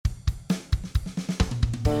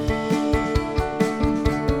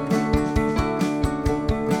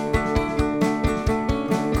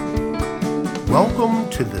Welcome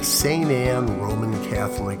to the St. Anne Roman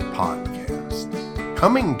Catholic Podcast,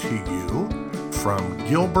 coming to you from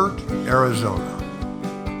Gilbert, Arizona.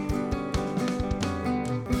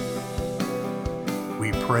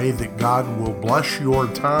 We pray that God will bless your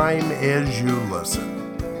time as you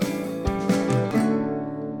listen.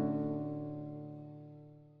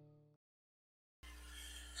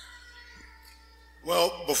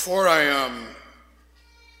 Well, before I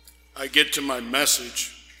get to my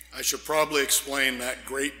message, I should probably explain that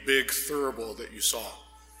great big thurible that you saw.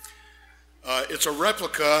 It's a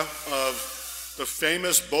replica of the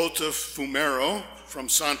famous boat of Fumero from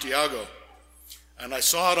Santiago. And I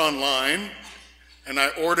saw it online, and I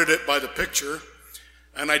ordered it by the picture,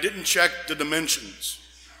 and I didn't check the dimensions.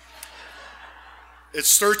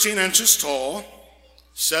 It's 13 inches tall,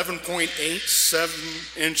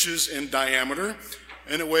 7.87 inches in diameter,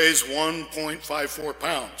 and it weighs 1.54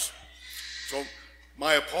 pounds. So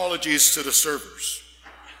my apologies to the servers.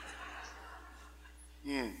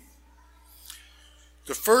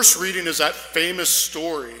 The first reading is that famous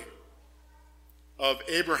story of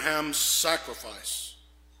Abraham's sacrifice,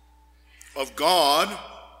 of God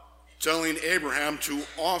telling Abraham to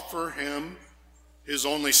offer him his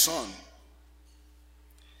only son.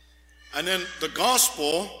 And then the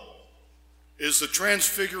gospel is the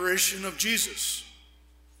transfiguration of Jesus.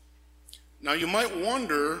 Now you might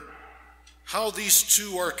wonder how these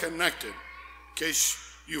two are connected. In case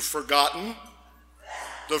you've forgotten,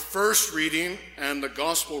 the first reading and the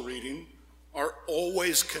gospel reading are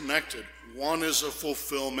always connected. One is a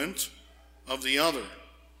fulfillment of the other.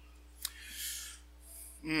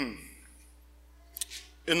 In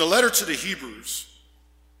the letter to the Hebrews,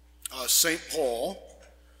 St. Paul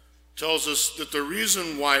tells us that the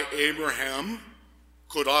reason why Abraham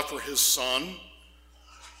could offer his son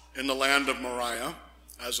in the land of Moriah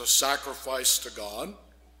as a sacrifice to God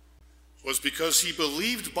was because he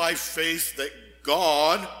believed by faith that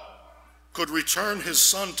God could return his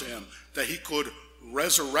son to him, that he could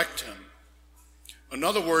resurrect him. In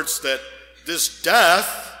other words, that this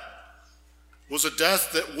death was a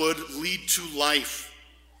death that would lead to life.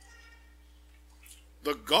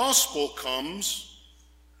 The gospel comes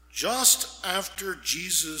just after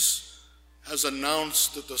Jesus has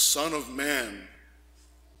announced that the Son of Man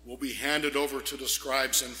will be handed over to the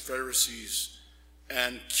scribes and Pharisees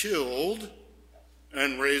and killed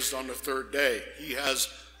and raised on the third day. He has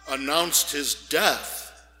announced his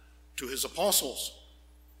death to his apostles,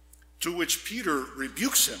 to which Peter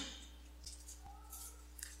rebukes him.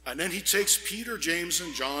 And then he takes Peter, James,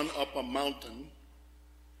 and John up a mountain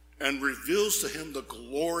and reveals to him the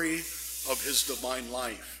glory of his divine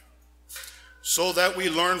life. So that we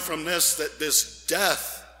learn from this that this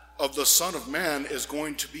death of the Son of Man is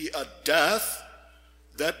going to be a death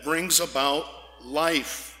that brings about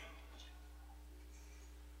life.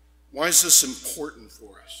 Why is this important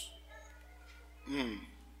for us?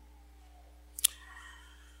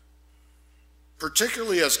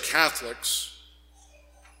 Particularly as Catholics,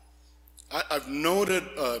 I've noted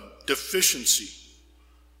a deficiency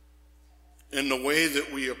in the way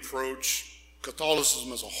that we approach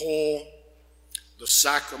Catholicism as a whole, the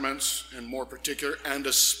sacraments in more particular, and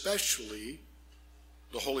especially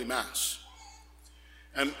the Holy Mass.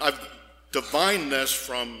 And I've divined this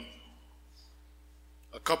from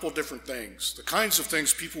a couple different things. The kinds of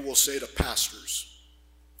things people will say to pastors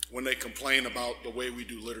when they complain about the way we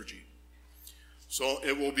do liturgy. So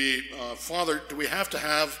it will be, Father, do we have to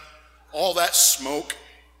have all that smoke?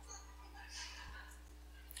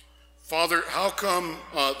 Father, how come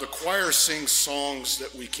the choir sings songs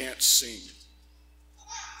that we can't sing?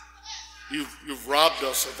 You've robbed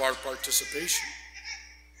us of our participation.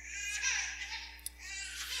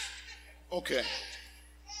 Okay.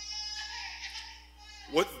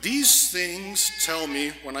 What these things tell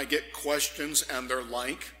me when I get questions and they're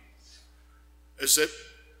like, is that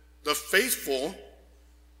the faithful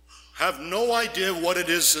have no idea what it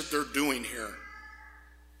is that they're doing here.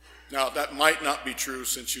 Now, that might not be true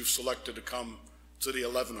since you've selected to come to the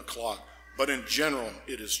 11 o'clock, but in general,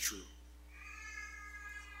 it is true.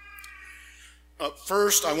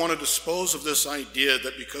 First, I want to dispose of this idea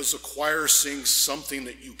that because the choir sings something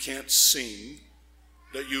that you can't sing,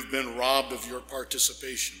 that you've been robbed of your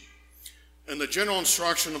participation. In the general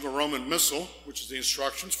instruction of the Roman Missal, which is the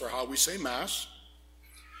instructions for how we say Mass,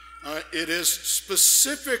 it is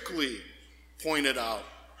specifically pointed out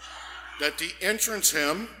that the entrance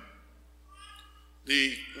hymn,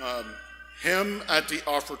 the hymn at the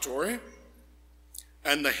offertory,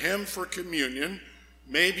 and the hymn for communion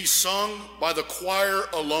may be sung by the choir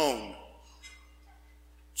alone.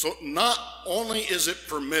 So not only is it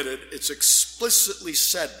permitted, it's explicitly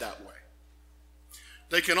said that way.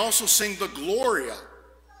 They can also sing the Gloria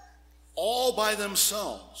all by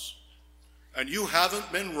themselves, and you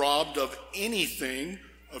haven't been robbed of anything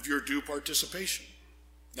of your due participation.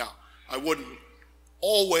 Now, I wouldn't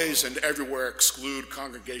always and everywhere exclude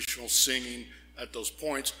congregational singing at those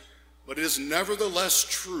points, but it is nevertheless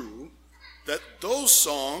true that those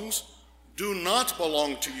songs do not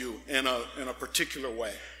belong to you in a particular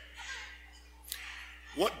way.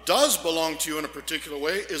 What does belong to you in a particular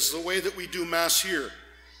way is the way that we do Mass here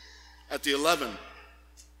at the 11.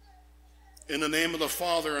 In the name of the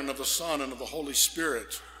Father and of the Son and of the Holy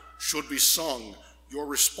Spirit should be sung. Your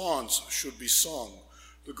response should be sung.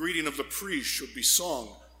 The greeting of the priest should be sung.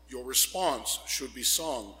 Your response should be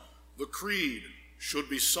sung. The creed should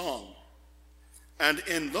be sung. And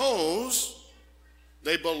in those,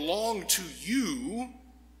 they belong to you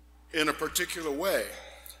in a particular way,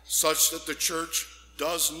 such that the church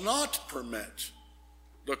does not permit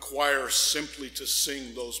the choir simply to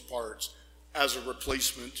sing those parts as a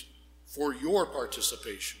replacement for your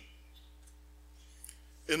participation.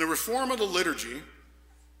 In the reform of the liturgy,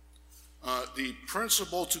 the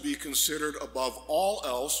principle to be considered above all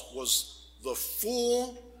else was the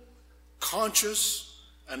full, conscious,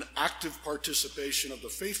 and active participation of the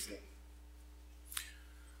faithful.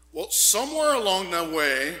 Well, somewhere along the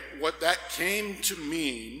way, what that came to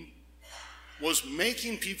mean was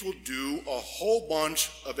making people do a whole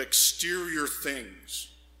bunch of exterior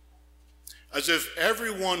things, as if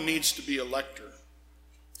everyone needs to be a lector,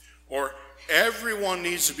 or everyone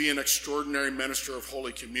needs to be an extraordinary minister of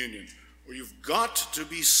Holy Communion, or you've got to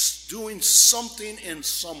be doing something in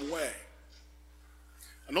some way.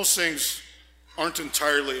 And those things aren't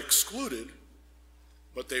entirely excluded,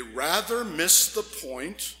 but they rather miss the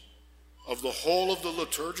point of the whole of the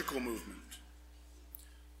liturgical movement.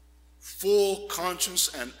 Full,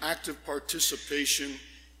 conscious, and active participation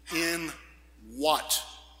in what?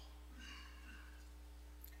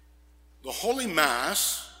 The Holy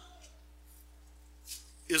Mass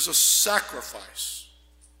is a sacrifice.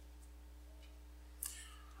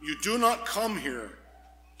 You do not come here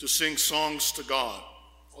to sing songs to God,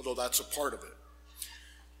 although that's a part of it.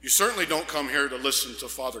 You certainly don't come here to listen to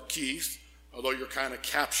Father Keith, although you're kind of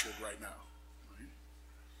captured right now. Right?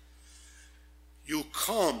 You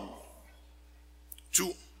come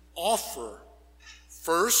to offer,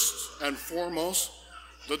 first and foremost,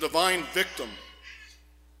 the divine victim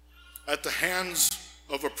at the hands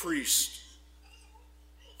of a priest.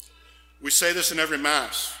 We say this in every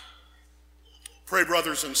Mass. Pray,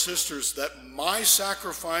 brothers and sisters, that my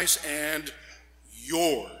sacrifice and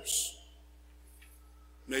yours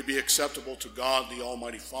may be acceptable to God, the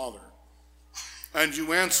Almighty Father. And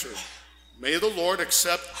you answer, may the Lord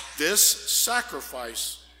accept this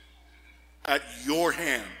sacrifice at your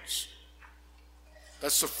hands.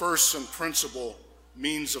 That's the first and principal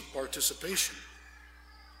means of participation.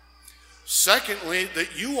 Secondly,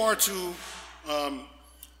 that you are to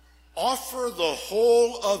offer the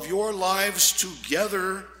whole of your lives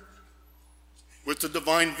together with the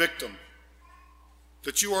divine victim.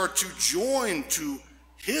 That you are to join to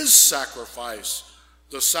his sacrifice,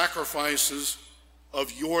 the sacrifices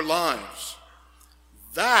of your lives.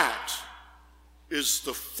 That is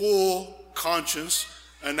the full, conscious,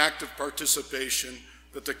 and active participation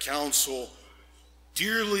that the Council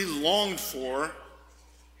dearly longed for,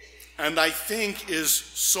 and I think is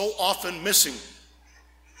so often missing.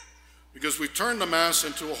 Because we turn the Mass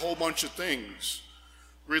into a whole bunch of things.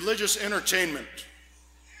 Religious entertainment,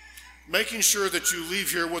 making sure that you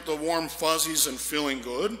leave here with the warm fuzzies and feeling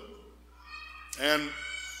good, and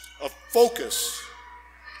a focus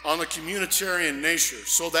on the communitarian nature,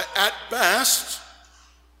 so that at best,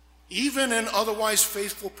 even in otherwise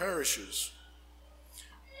faithful parishes,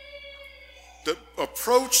 the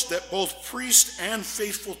approach that both priest and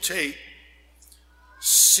faithful take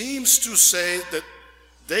seems to say that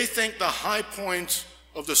they think the high point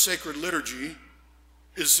of the sacred liturgy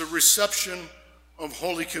is the reception of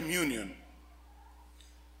Holy Communion.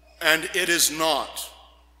 And it is not.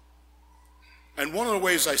 And one of the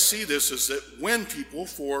ways I see this is that when people,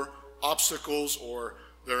 for obstacles or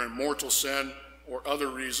they're in mortal sin or other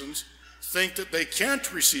reasons, think that they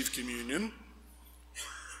can't receive communion,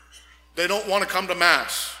 they don't want to come to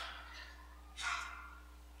Mass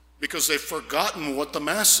because they've forgotten what the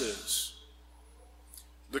Mass is.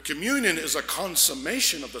 The communion is a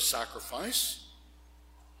consummation of the sacrifice,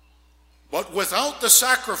 but without the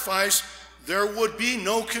sacrifice, there would be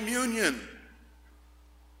no communion.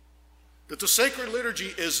 That the sacred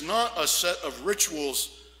liturgy is not a set of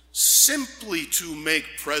rituals simply to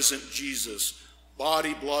make present Jesus,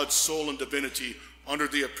 body, blood, soul, and divinity under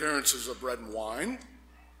the appearances of bread and wine.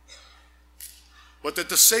 but that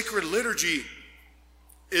the sacred liturgy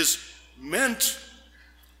is meant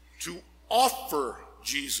to offer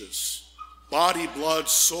Jesus, body, blood,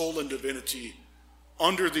 soul, and divinity,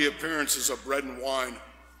 under the appearances of bread and wine,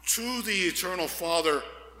 to the eternal Father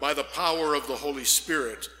by the power of the Holy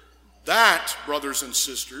Spirit. That, brothers and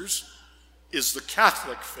sisters, is the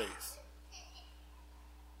Catholic faith.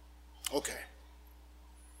 Okay.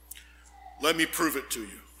 Let me prove it to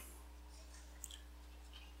you.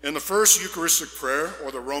 In the first Eucharistic prayer,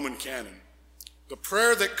 or the Roman canon, the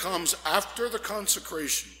prayer that comes after the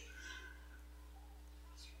consecration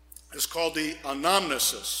is called the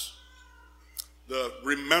anamnesis, the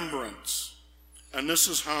remembrance. And this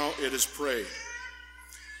is how it is prayed.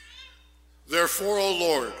 Therefore, O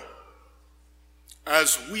Lord,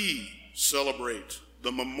 as we celebrate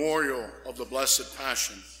the memorial of the Blessed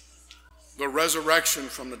Passion, the resurrection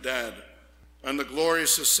from the dead, and the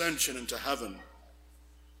glorious ascension into heaven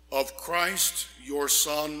of Christ, your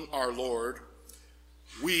Son, our Lord,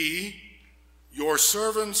 we, your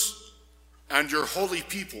servants and your holy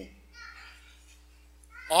people,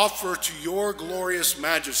 offer to your glorious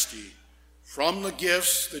majesty from the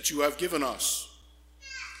gifts that you have given us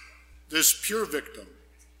this pure victim,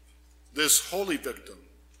 this holy victim,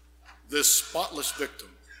 this spotless victim,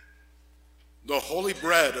 the holy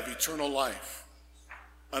bread of eternal life,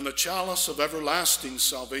 and the chalice of everlasting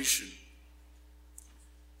salvation.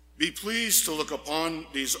 Be pleased to look upon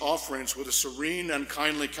these offerings with a serene and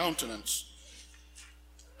kindly countenance,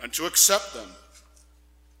 and to accept them,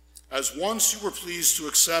 as once you were pleased to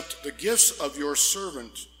accept the gifts of your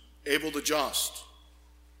servant Abel the just,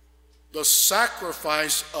 the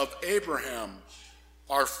sacrifice of Abraham,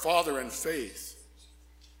 our father in faith,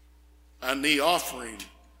 and the offering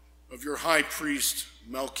of your high priest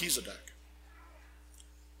Melchizedek,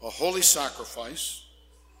 a holy sacrifice,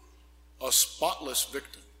 a spotless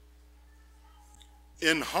victim.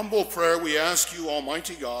 In humble prayer we ask you,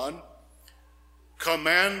 Almighty God,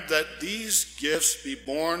 command that these gifts be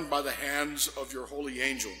borne by the hands of your holy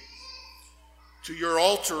angel to your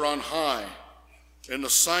altar on high in the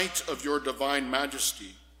sight of your divine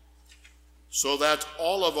majesty, so that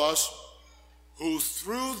all of us who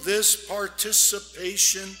through this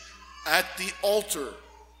participation at the altar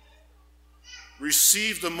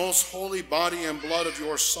receive the most holy body and blood of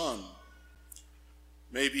your Son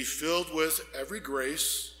may be filled with every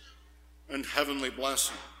grace and heavenly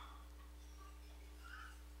blessing.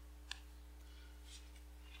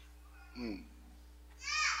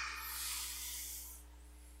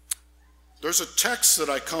 There's a text that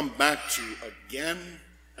I come back to again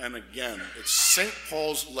and again. It's St.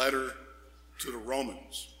 Paul's letter to the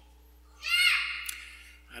Romans.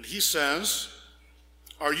 And he says,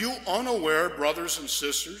 "Are you unaware, brothers and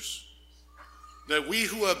sisters, that we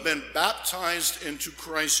who have been baptized into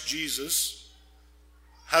Christ Jesus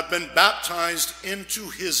have been baptized into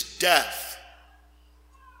his death?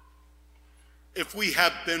 If we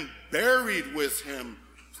have been buried with him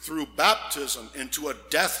through baptism into a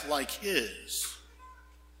death like his,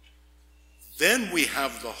 then we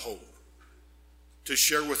have the hope to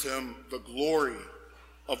share with him the glory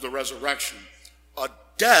of the resurrection, a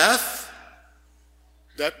death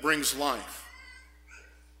that brings life."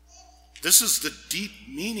 This is the deep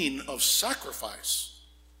meaning of sacrifice.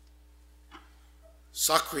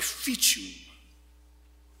 Sacrificium.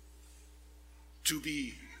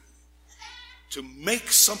 To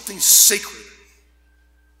make something sacred,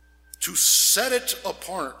 to set it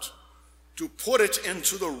apart, to put it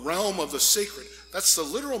into the realm of the sacred. That's the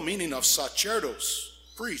literal meaning of sacerdos,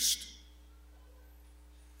 priest.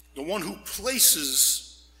 The one who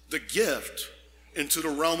places the gift into the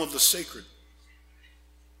realm of the sacred.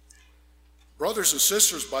 Brothers and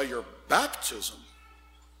sisters, by your baptism,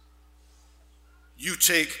 you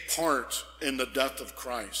take part in the death of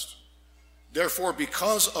Christ. Therefore,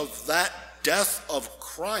 because of that death of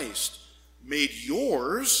Christ made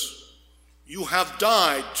yours, you have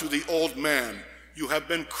died to the old man. You have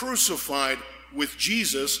been crucified with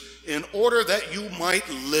Jesus in order that you might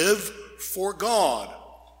live for God.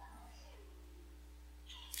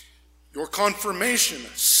 Your confirmation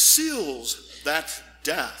seals that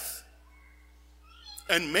death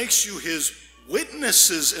and makes you his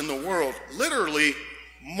witnesses in the world, literally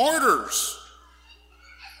martyrs,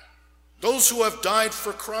 those who have died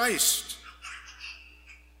for Christ.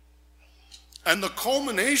 And the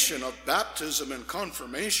culmination of baptism and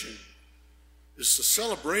confirmation is the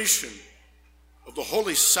celebration of the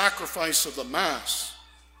holy sacrifice of the Mass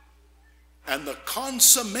and the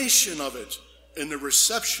consummation of it in the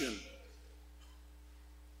reception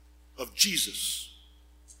of Jesus,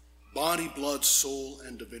 body, blood, soul,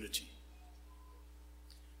 and divinity.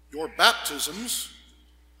 Your baptisms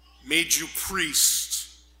made you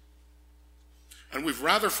priests. And we've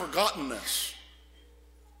rather forgotten this.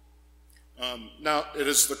 Now, it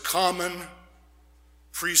is the common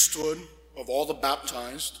priesthood of all the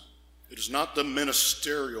baptized. It is not the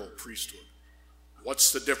ministerial priesthood.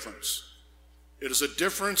 What's the difference? It is a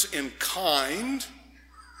difference in kind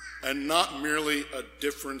and not merely a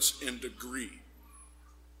difference in degree.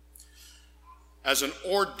 As an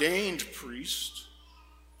ordained priest,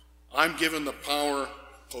 I'm given the power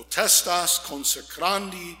potestas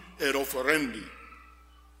consecrandi et offerendi,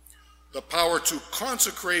 the power to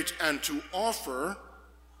consecrate and to offer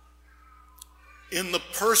in the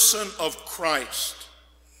person of Christ.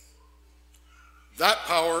 That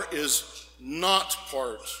power is not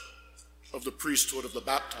part of the priesthood of the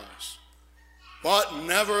baptized. But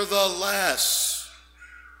nevertheless,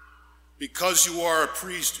 because you are a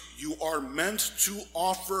priest, you are meant to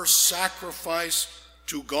offer sacrifice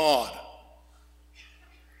to God.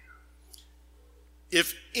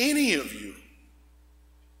 If any of you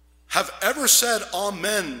have ever said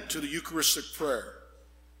amen to the Eucharistic prayer,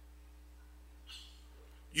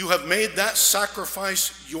 you have made that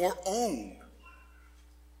sacrifice your own.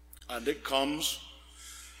 And it comes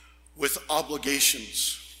with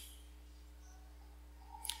obligations.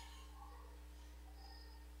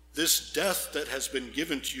 This death that has been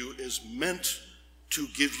given to you is meant to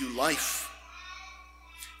give you life.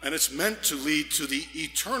 And it's meant to lead to the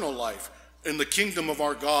eternal life in the kingdom of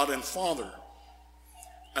our God and Father.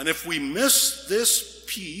 And if we miss this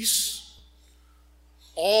piece,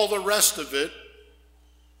 all the rest of it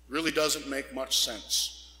really doesn't make much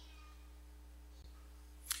sense.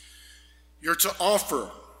 You're to offer,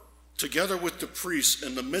 together with the priest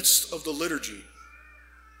in the midst of the liturgy,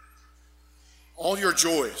 all your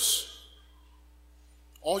joys,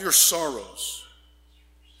 all your sorrows,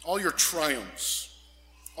 all your triumphs,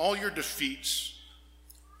 all your defeats,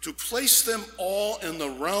 to place them all in the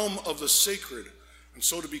realm of the sacred, and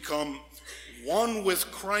so to become one with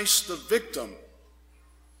Christ the victim,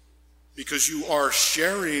 because you are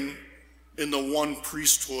sharing in the one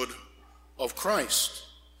priesthood of Christ.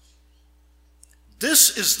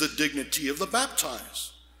 This is the dignity of the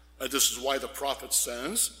baptized. This is why the prophet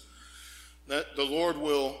says that the Lord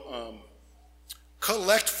will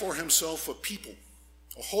collect for himself a people,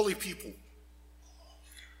 a holy people,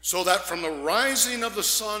 so that from the rising of the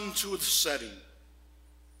sun to its setting,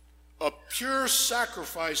 a pure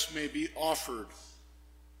sacrifice may be offered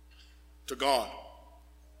to God.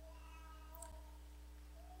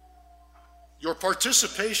 Your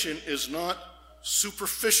participation is not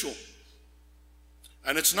superficial,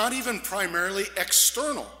 and it's not even primarily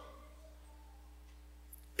external.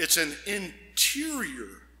 It's an interior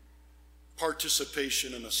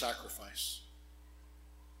participation in the sacrifice.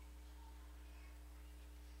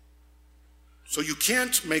 So you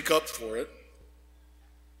can't make up for it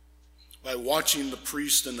by watching the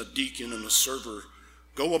priest and the deacon and the server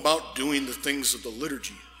go about doing the things of the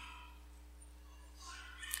liturgy.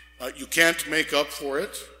 You can't make up for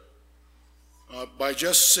it by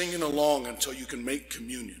just singing along until you can make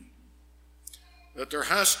communion. That there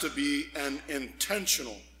has to be an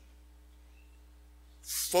intentional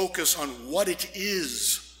focus on what it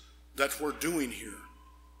is that we're doing here.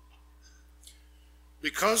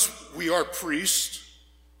 Because we are priests,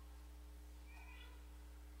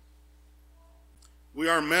 we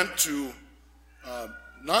are meant to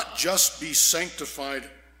not just be sanctified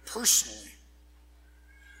personally,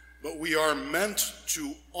 but we are meant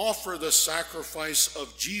to offer the sacrifice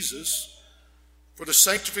of Jesus for the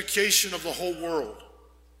sanctification of the whole world.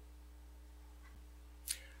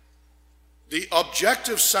 The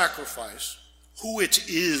objective sacrifice, who it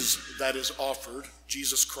is that is offered,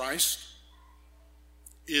 Jesus Christ,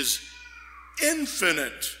 is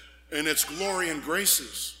infinite in its glory and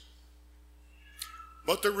graces.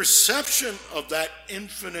 But the reception of that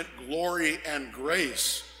infinite glory and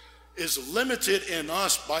grace is limited in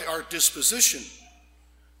us by our disposition,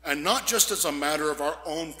 and not just as a matter of our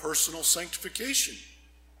own personal sanctification.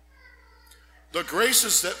 The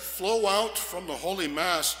graces that flow out from the Holy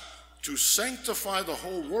Mass to sanctify the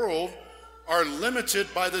whole world are limited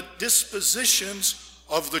by the dispositions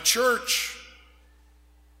of the church.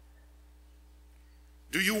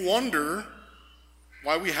 Do you wonder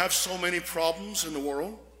why we have so many problems in the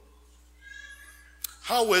world?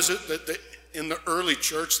 How is it that in the early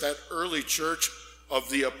church, that early church of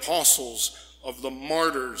the apostles, of the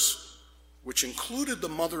martyrs, which included the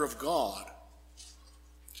Mother of God,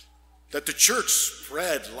 that the church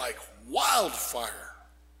spread like wildfire?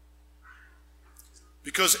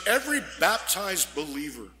 Because every baptized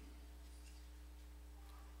believer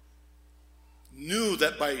knew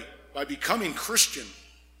that by becoming Christian,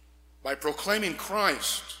 by proclaiming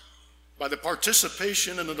Christ, by the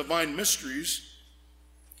participation in the divine mysteries,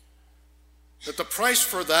 that the price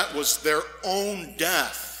for that was their own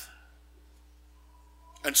death.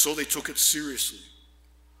 And so they took it seriously.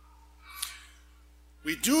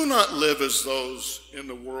 We do not live as those in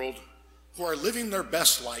the world who are living their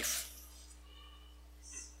best life,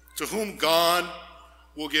 to whom God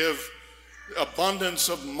will give abundance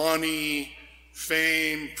of money,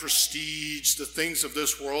 fame, prestige, the things of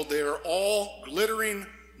this world. They are all glittering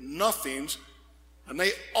nothings, and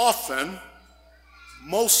they often,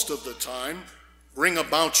 most of the time, bring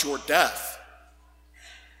about your death.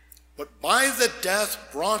 But by the death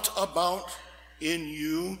brought about in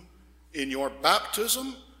you, in your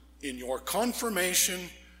baptism, in your confirmation,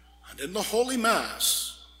 and in the Holy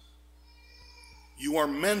Mass, you are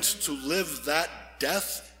meant to live that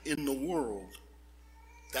death in the world,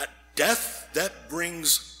 that death that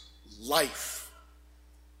brings life.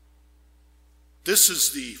 This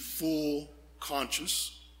is the full,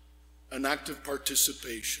 conscious, and active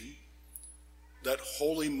participation that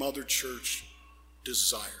Holy Mother Church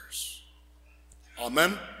desires.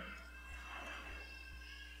 Amen.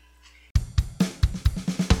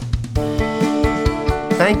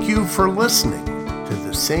 Thank you for listening to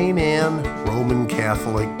the St. Anne Roman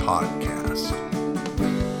Catholic Podcast.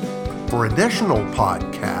 For additional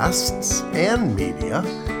podcasts and media,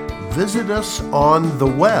 visit us on the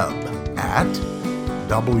web at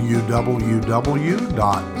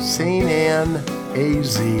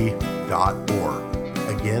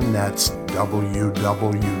www.stanaz.org. Again, that's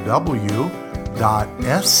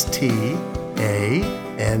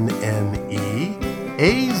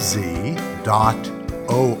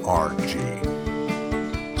www.stanneaz.org.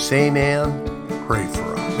 St. Anne, pray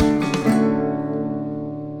for us.